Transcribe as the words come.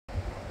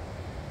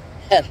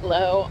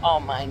Hello, all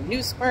my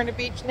New Smyrna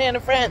Beach Nana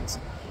friends.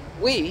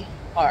 We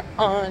are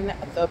on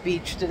the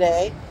beach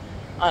today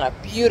on a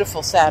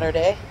beautiful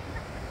Saturday.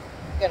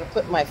 I'm gonna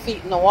put my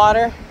feet in the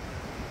water.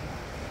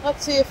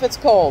 Let's see if it's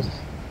cold.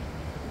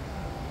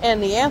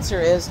 And the answer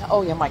is,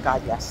 oh yeah, my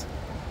God, yes.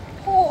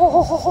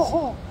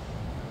 Oh,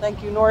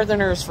 thank you,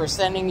 Northerners, for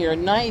sending your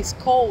nice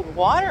cold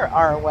water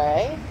our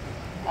way.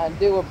 I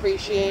do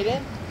appreciate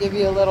it. Give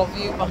you a little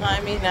view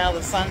behind me. Now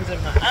the sun's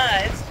in my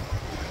eyes,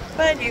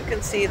 but you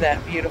can see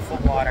that beautiful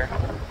water.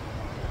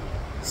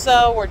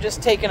 So we're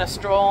just taking a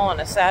stroll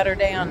on a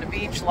Saturday on the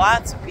beach.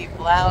 Lots of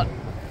people out.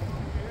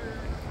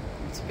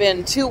 It's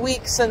been 2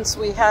 weeks since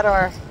we had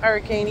our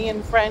Hurricane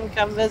Ian friend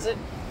come visit.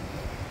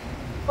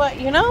 But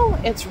you know,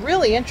 it's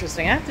really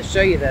interesting. I have to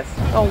show you this.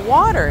 The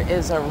water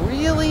is a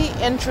really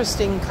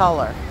interesting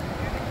color.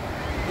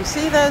 You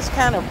see those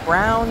kind of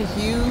brown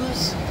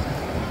hues?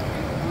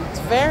 It's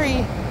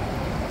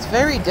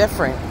very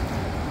different.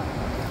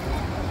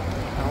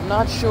 I'm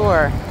not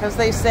sure, because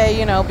they say,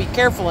 you know, be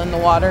careful in the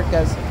water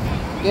because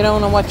you don't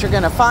know what you're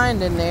going to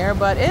find in there,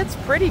 but it's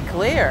pretty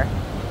clear,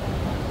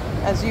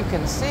 as you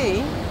can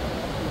see.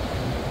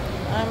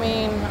 I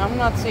mean, I'm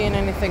not seeing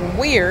anything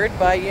weird,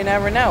 but you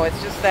never know.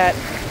 It's just that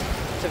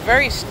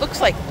it's looks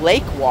like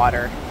lake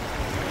water.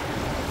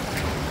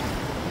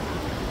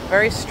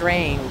 Very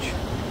strange.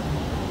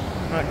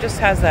 It just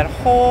has that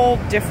whole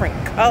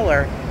different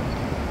color,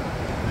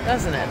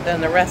 doesn't it,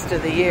 than the rest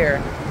of the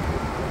year.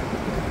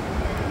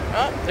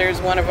 Oh, there's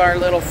one of our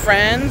little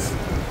friends,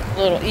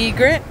 little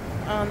egret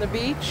on the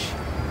beach.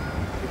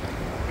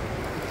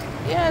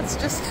 Yeah, it's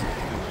just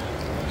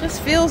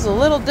feels a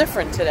little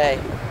different today.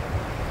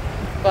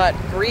 But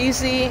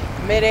breezy,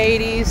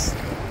 mid-80s,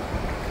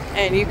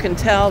 and you can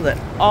tell that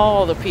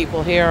all the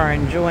people here are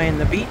enjoying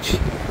the beach.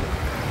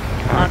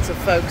 Lots of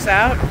folks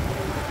out.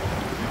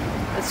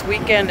 This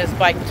weekend is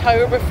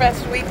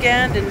Biketoberfest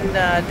weekend in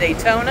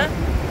Daytona.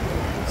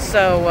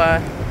 So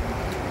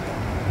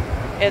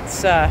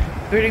it's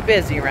pretty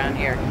busy around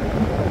here.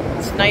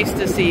 It's nice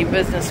to see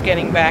business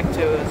getting back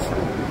to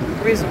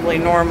as reasonably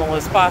normal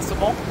as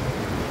possible.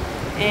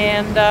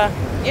 And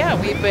yeah,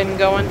 we've been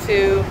going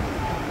to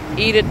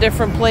eat at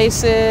different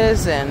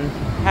places and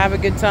have a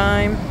good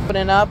time,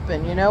 putting up,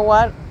 and you know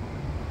what?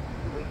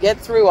 We get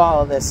through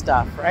all of this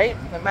stuff, right?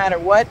 No matter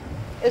what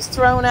is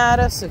thrown at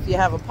us, if you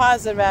have a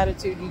positive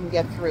attitude, you can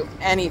get through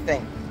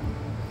anything.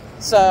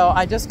 So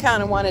I just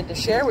kind of wanted to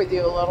share with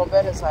you a little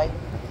bit as I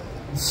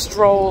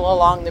stroll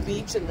along the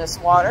beach in this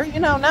water. You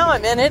know, now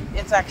I'm in it,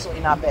 it's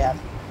actually not bad.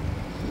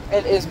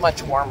 It is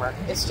much warmer.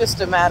 It's just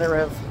a matter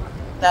of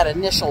that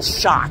initial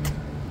shock,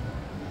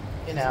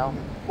 you know.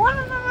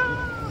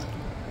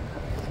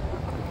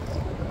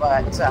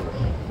 But I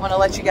want to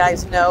let you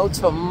guys know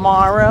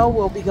tomorrow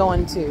we'll be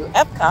going to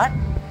Epcot,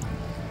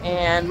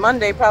 and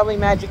Monday probably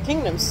Magic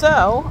Kingdom.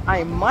 So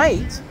I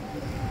might,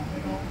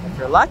 if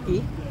you're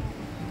lucky,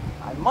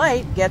 I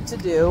might get to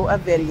do a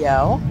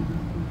video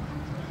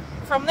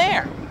from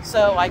there.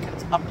 So I can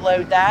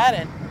upload that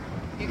and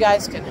you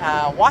guys can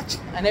watch,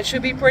 and it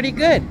should be pretty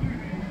good.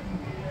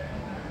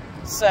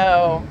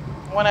 So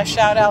I want to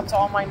shout out to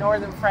all my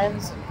northern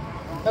friends.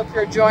 Hope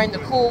you're enjoying the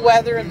cool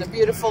weather and the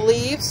beautiful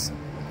leaves.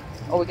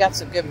 Oh, we got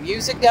some good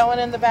music going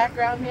in the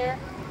background here.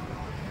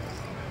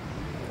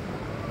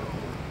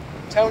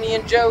 Tony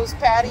and Joe's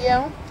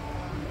patio.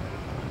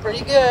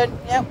 Pretty good.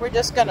 Yep, we're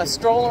just going to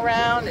stroll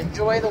around,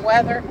 enjoy the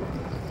weather.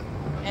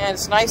 And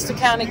it's nice to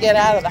kind of get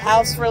out of the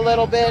house for a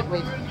little bit.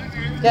 We're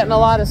getting a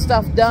lot of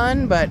stuff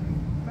done, but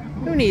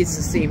who needs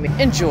to see me?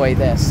 Enjoy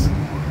this.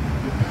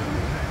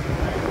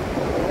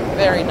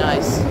 Very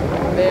nice.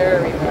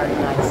 Very, very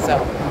nice. So,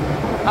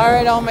 all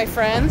right, all my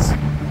friends.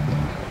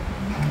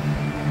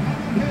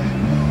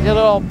 A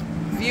little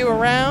view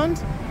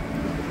around.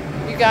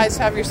 You guys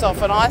have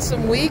yourself an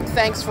awesome week.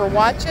 Thanks for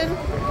watching.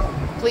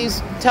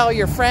 Please tell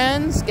your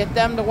friends, get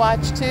them to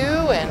watch too,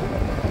 and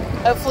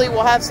hopefully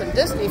we'll have some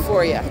Disney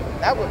for you.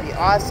 That would be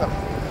awesome.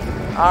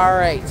 All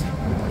right.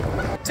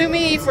 To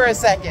me for a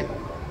second.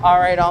 All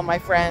right, all my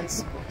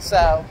friends.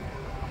 So,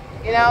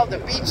 you know, the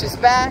beach is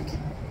back.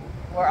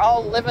 We're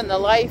all living the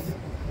life.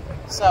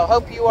 So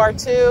hope you are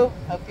too.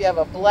 Hope you have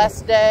a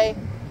blessed day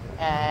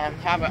and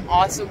have an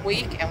awesome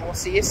week, and we'll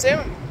see you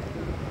soon.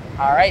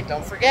 All right,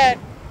 don't forget,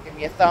 give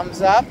me a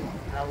thumbs up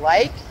and a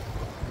like.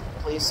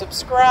 Please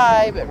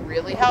subscribe. It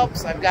really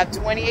helps. I've got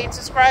 28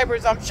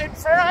 subscribers. I'm shooting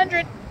for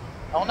 100.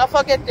 Don't know if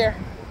I'll get there,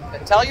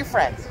 but tell your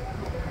friends.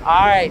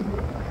 All right.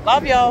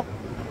 Love y'all.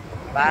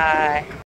 Bye.